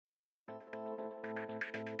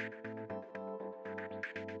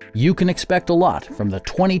You can expect a lot from the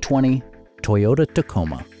 2020 Toyota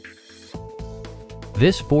Tacoma.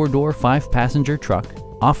 This four-door, five-passenger truck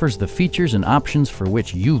offers the features and options for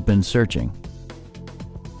which you've been searching.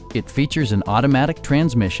 It features an automatic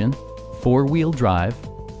transmission, four-wheel drive,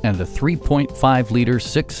 and a 3.5-liter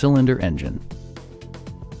six-cylinder engine.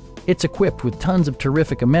 It's equipped with tons of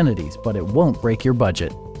terrific amenities, but it won't break your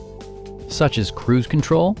budget, such as cruise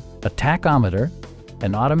control, a tachometer,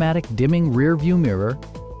 an automatic dimming rear-view mirror,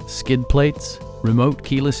 skid plates, remote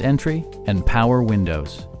keyless entry, and power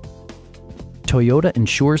windows. Toyota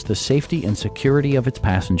ensures the safety and security of its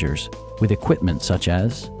passengers with equipment such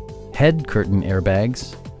as head curtain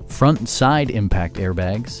airbags, front and side impact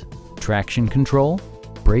airbags, traction control,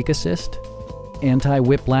 brake assist,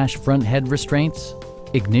 anti-whiplash front head restraints,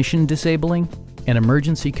 ignition disabling, an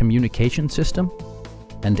emergency communication system,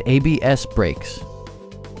 and ABS brakes.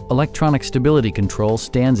 Electronic stability control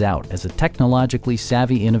stands out as a technologically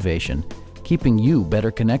savvy innovation, keeping you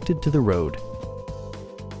better connected to the road.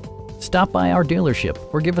 Stop by our dealership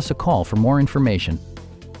or give us a call for more information.